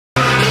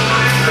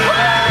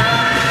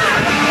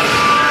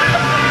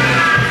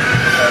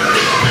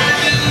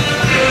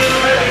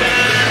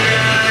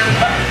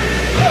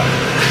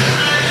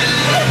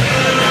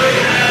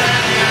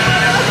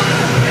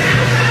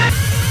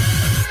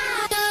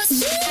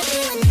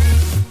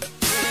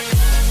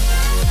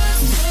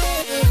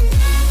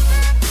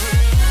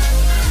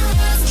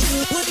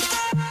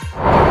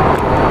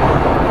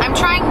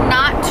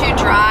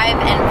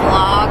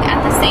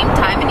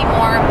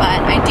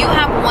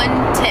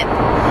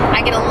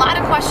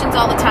questions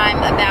all the time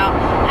about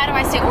how do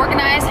I stay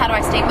organized, how do I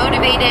stay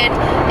motivated,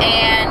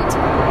 and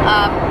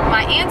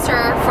my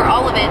answer for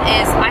all of it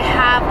is I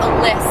have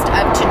a list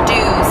of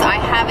to-dos. I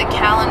have a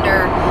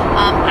calendar.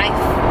 I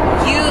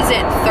use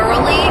it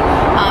thoroughly,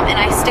 and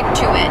I stick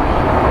to it.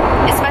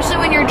 Especially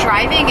when you're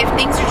driving, if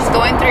things are just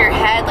going through your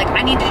head, like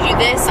I need to do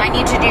this, I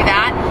need to do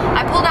that.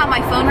 I pulled out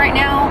my phone right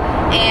now,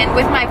 and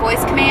with my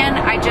voice command,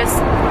 I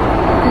just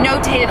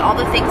notated all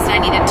the things that I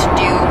needed to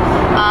do.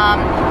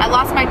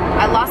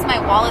 I lost my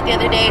wallet the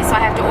other day, so I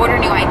have to order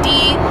new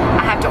ID.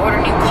 I have to order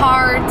new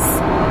cards.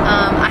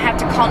 I have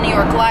to call New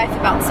York Life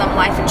about some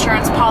life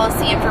insurance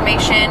policy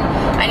information.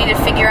 I need to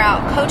figure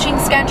out coaching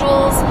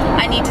schedules.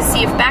 I need to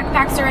see if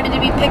backpacks are ready to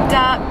be picked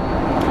up.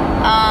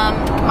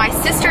 My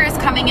sister is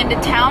coming into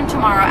town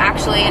tomorrow,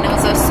 actually, and it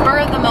was a spur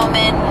of the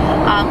moment.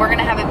 We're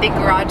gonna have a big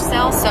garage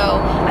sale, so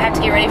I have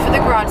to get ready for the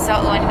garage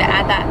sale. I need to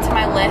add that to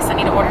my list. I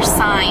need to order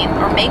signs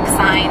or make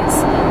signs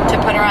to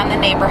put around the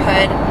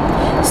neighborhood.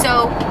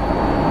 So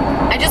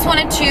I just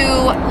wanted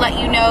to let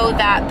you know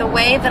that the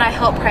way that I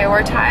help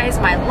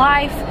prioritize my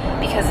life,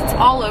 because it's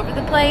all over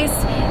the place,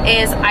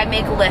 is I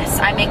make lists.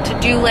 I make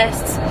to-do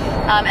lists,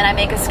 and I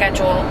make a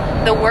schedule.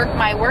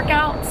 My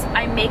workouts,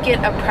 I make it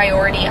a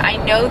priority. I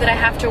know that I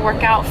have to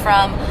work out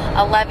from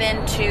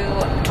 11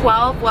 to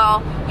 12.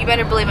 Well, you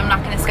better believe I'm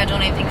not going to schedule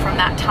anything from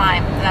that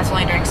time, and that's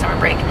only during summer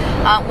break.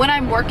 When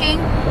I'm working,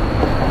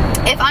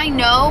 if I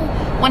know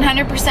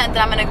 100% that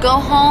I'm going to go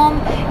home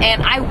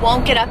and I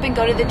won't get up and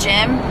go to the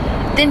gym,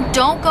 then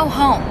don't go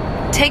home.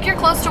 Take your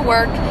clothes to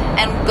work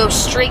and go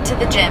straight to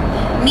the gym.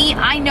 Me,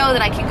 I know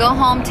that I can go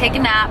home, take a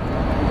nap,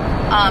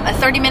 a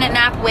 30-minute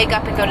nap, wake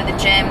up and go to the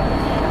gym,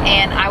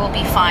 and I will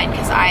be fine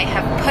because I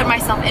have put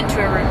myself into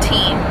a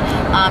routine.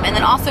 And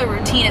then also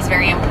routine is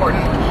very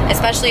important,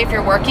 especially if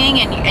you're working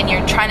and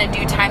you're trying to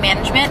do time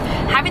management.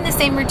 Having the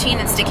same routine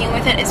and sticking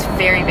with it is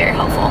very, very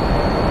helpful.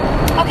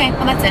 Okay,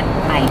 well that's it.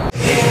 Bye.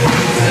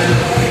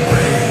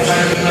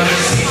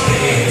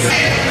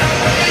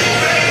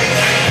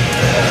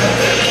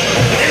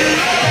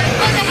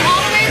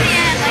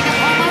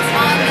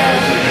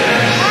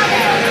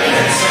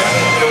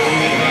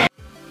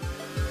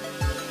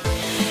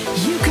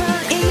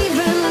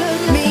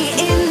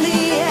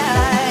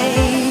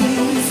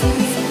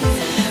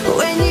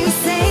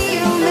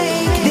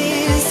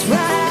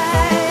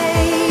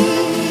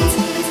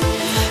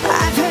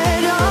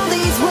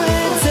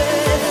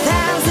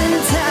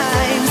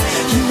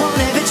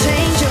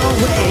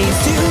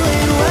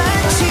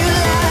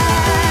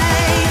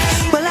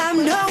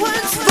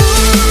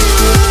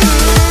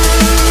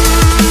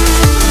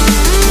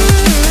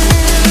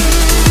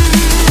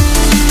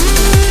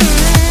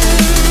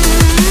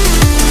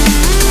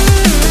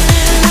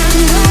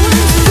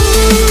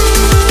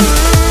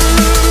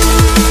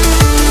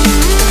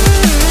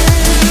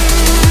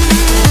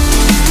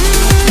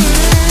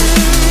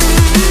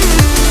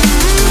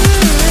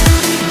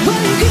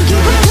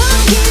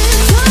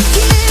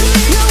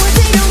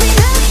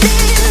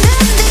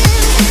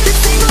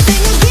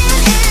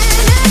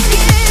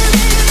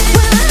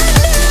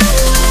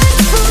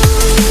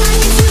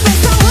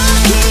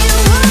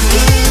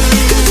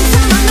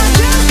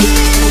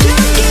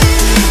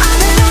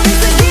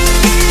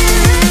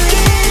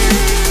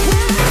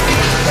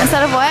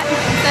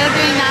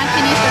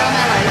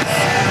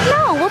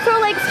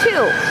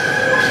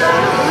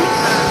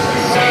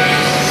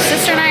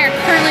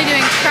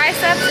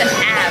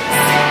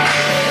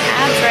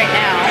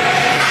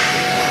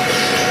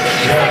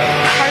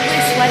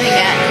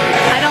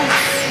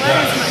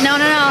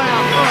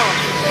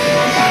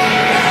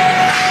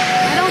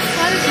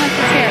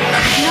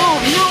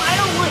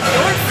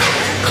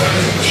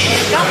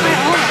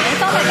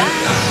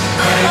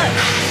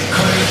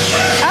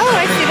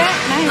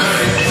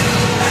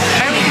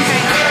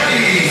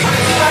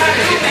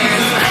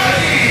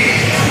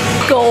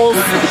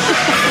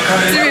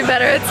 To be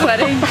better at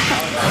sweating.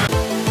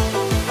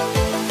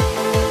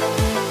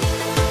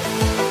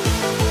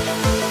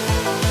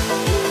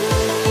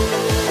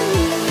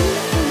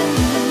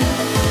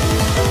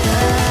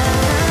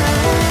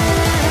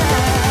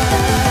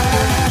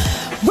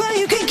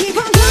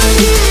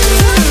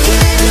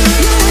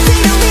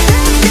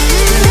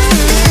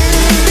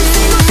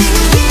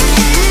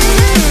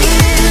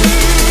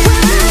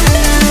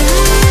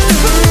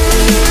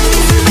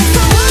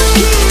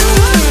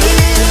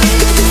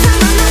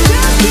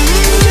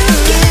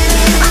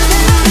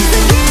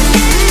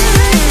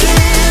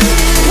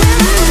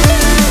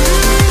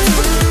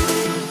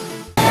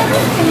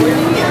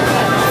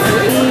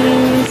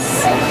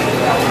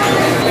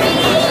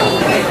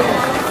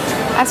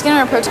 Asking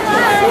her approach.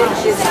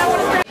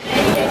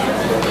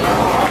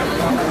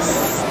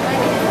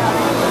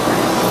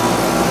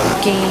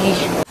 Okay.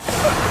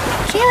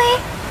 Keely,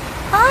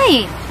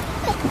 hi.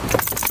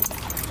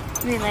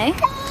 Really?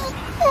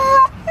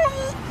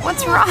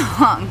 What's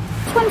wrong?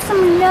 Want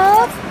some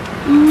love?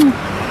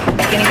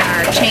 Getting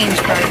our change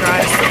card,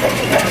 guys.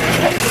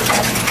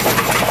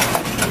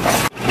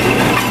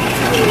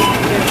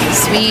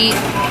 Sweet.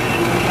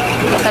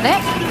 Is that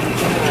it?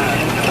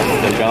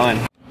 Keep going.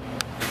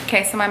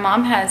 Okay, so my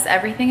mom has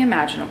everything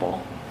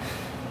imaginable.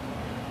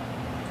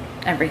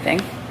 Everything.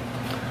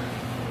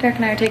 Derek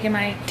and I are taking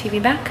my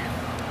TV back.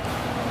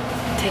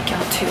 Take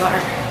y'all to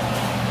our...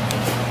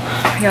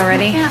 Y'all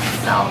ready? I can't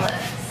sell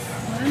this.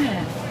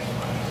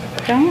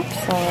 What? Don't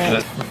sell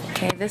it.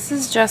 Okay, this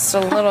is just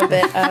a little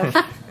bit of...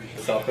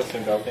 Selfish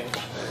and gulping.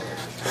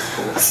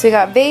 So we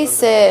got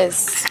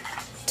vases.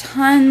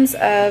 Tons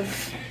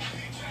of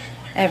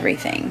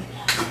everything.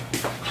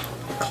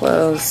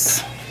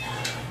 Clothes.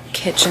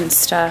 Kitchen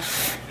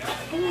stuff.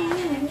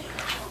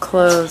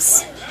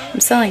 Clothes. I'm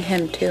selling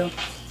him too.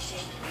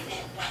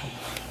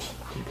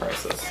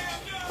 Priceless.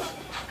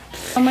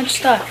 So much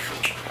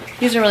stuff.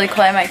 These are really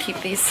cool. I might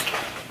keep these.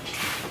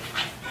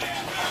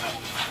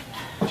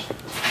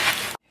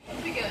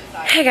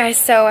 Hey guys,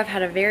 so I've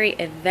had a very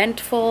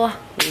eventful,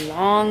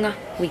 long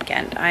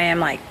weekend. I am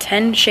like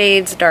 10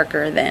 shades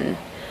darker than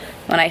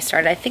when I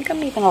started. I think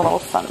I'm even a little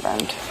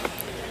sunburned,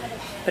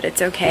 but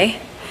it's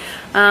okay.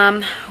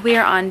 We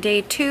are on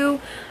day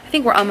 2. I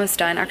think we're almost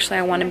done. Actually,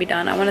 I want to be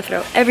done. I want to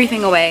throw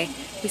everything away.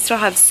 We still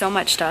have so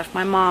much stuff.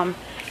 My mom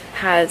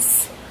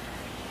has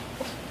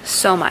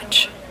so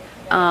much.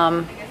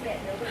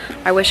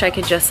 I wish I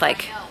could just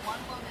like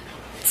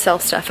sell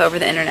stuff over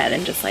the internet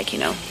and just like, you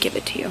know, give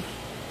it to you.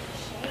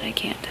 But I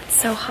can't. It's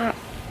so hot.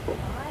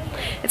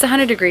 It's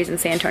 100 degrees in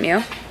San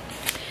Antonio.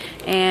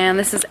 And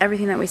this is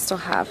everything that we still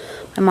have.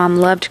 My mom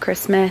loved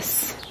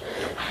Christmas.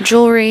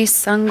 Jewelry,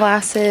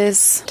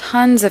 sunglasses,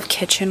 tons of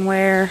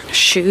kitchenware,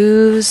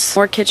 shoes,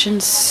 more kitchen,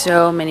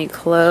 so many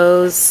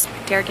clothes.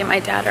 Derek and my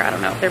dad are, I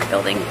don't know, they're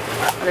building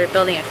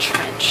a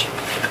trench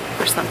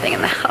or something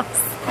in the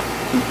house.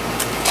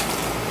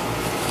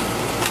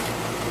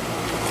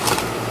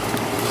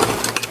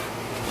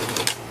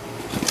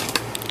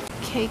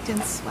 Caked in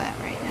sweat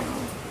right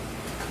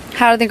now.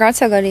 How did the garage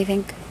sale go, do you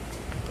think?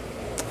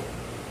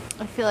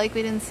 I feel like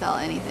we didn't sell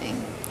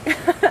anything.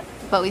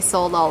 But we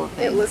sold all of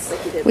things. It looks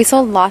like you did. We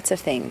sold lots of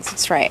things.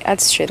 That's right.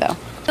 That's true though. I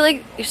feel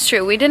like it's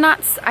true. We did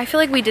not, I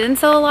feel like we didn't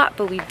sell a lot,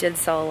 but we did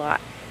sell a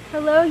lot.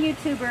 Hello,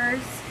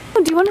 YouTubers.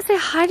 Oh, do you want to say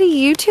hi to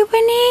YouTube,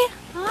 Whitney?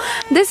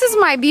 Hi. This is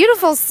my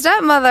beautiful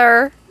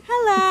stepmother.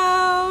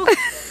 Hello.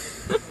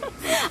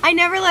 I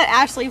never let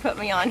Ashley put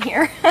me on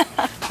here.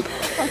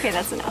 Okay,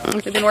 that's enough.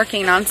 We've been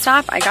working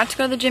nonstop. I got to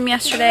go to the gym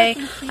yesterday.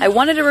 I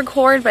wanted to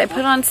record, but I put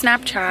it on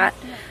Snapchat.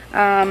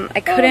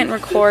 I couldn't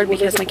record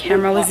because my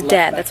camera was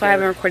dead. That's why I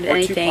haven't recorded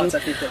anything.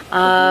 But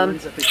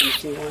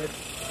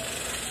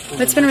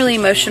it's been really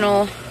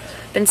emotional.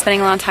 Been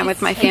spending a lot of time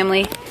with my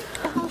family.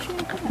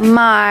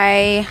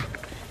 My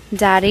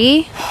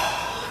daddy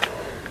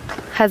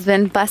has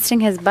been busting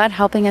his butt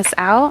helping us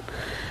out.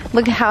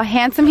 Look at how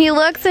handsome he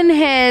looks in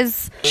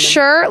his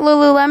shirt,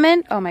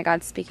 Lululemon. Oh my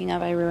god, speaking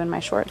of, I ruined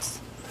my shorts.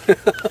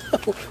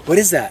 What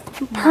is that?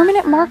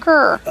 Permanent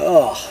marker.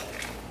 Oh.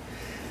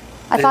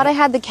 I thought I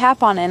had the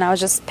cap on it and I was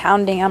just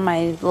pounding on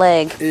my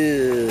leg.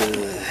 Ew.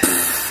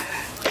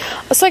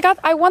 So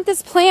I want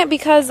this plant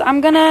because I'm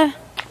gonna,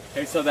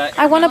 Okay, so that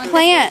I want a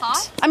plant.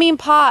 I mean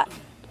pot.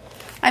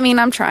 I mean,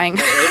 I'm trying.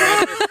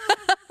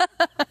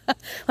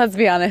 Let's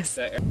be honest.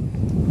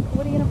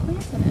 What are you gonna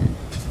plant in it?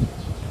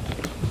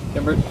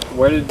 Remember,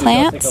 where did you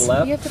Plants? take a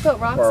left? You have to put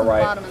rocks Or on the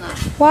right? bottom of that.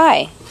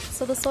 Why?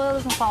 So the soil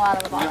doesn't fall out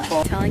of the bottom.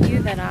 I'm telling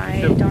you that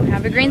I don't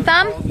have a green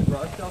thumb. So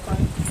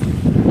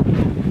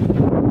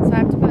I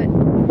have to put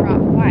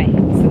rock. Why?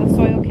 So the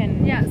soil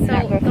can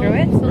not go through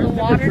it? So the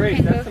water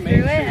can go That's the through main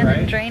it tree, and then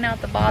right? drain out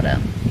the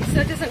bottom. So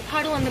it doesn't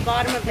puddle in the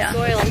bottom of the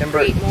soil and Timber,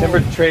 create mold.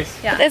 timber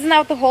trace. Yeah. Isn't that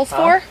what the hole's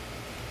for?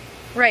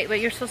 Right, but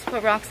you're supposed to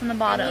put rocks in the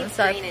bottom.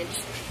 So drainage.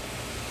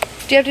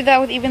 Do you have to do that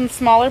with even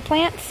smaller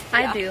plants?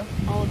 I do.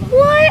 All of them.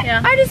 What?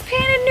 Yeah. I just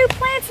planted new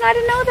plants and I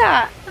didn't know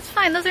that. That's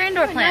fine. Those are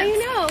indoor plants. Now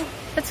you know.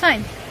 That's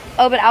fine.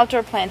 Oh, but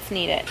outdoor plants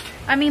need it.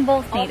 I mean,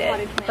 both need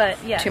it, but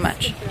yeah. Too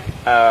much.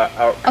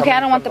 Okay, I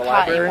don't want the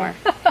pot anymore.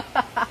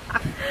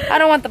 I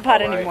don't want the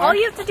pot anymore. All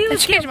you have to do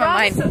is change my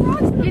mind.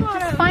 You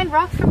just find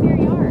rocks from your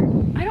yard.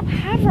 I don't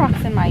have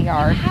rocks in my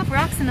yard. You have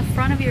rocks in the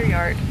front of your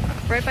yard,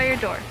 right by your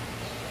door.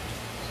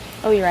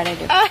 Oh, you're right, I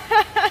do.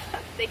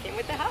 They came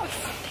with the house.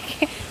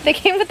 They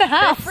came with the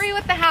house. They're free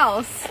with the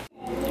house.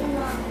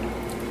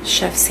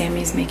 Chef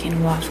Sammy's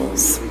making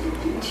waffles.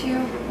 2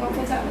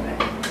 waffles out of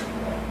it.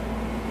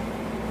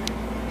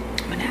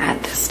 I'm gonna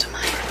add this to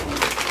mine.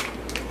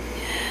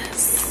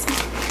 Yes.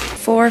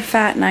 4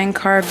 fat, 9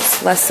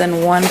 carbs, less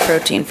than 1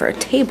 protein for a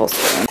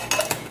tablespoon.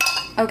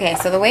 Okay,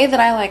 so the way that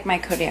I like my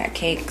Kodiak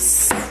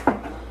cakes,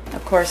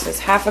 of course, is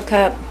half a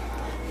cup,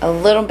 a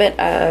little bit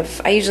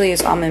of, I usually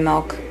use almond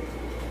milk,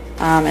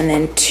 and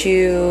then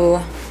 2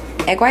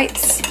 egg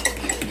whites,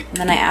 and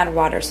then I add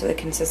water so the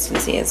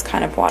consistency is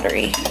kind of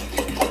watery.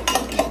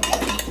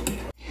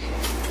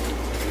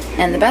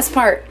 And the best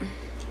part,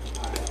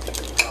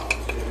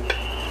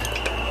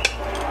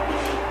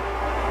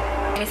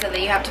 he said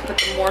that you have to put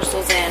the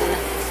morsels in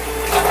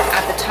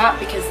at the top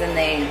because then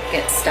they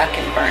get stuck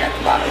and burn at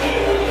the bottom.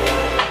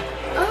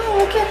 Oh,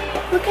 look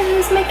at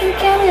who's making a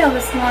cameo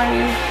this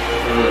morning.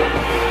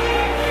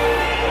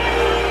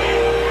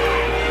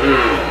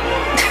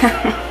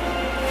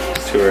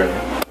 It's too early.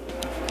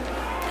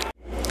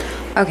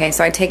 Okay,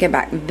 so I take it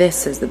back.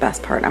 This is the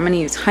best part. I'm gonna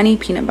use honey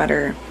peanut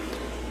butter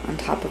on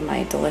top of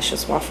my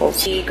delicious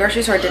waffles. The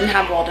grocery store didn't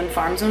have Walden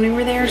Farms when we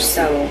were there,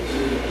 so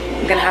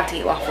I'm gonna have to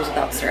eat waffles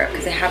without syrup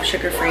because they have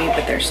sugar-free,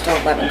 but there's still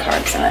 11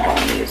 carbs and I don't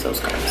want to use those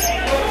carbs.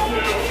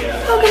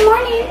 Oh, good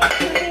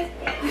morning.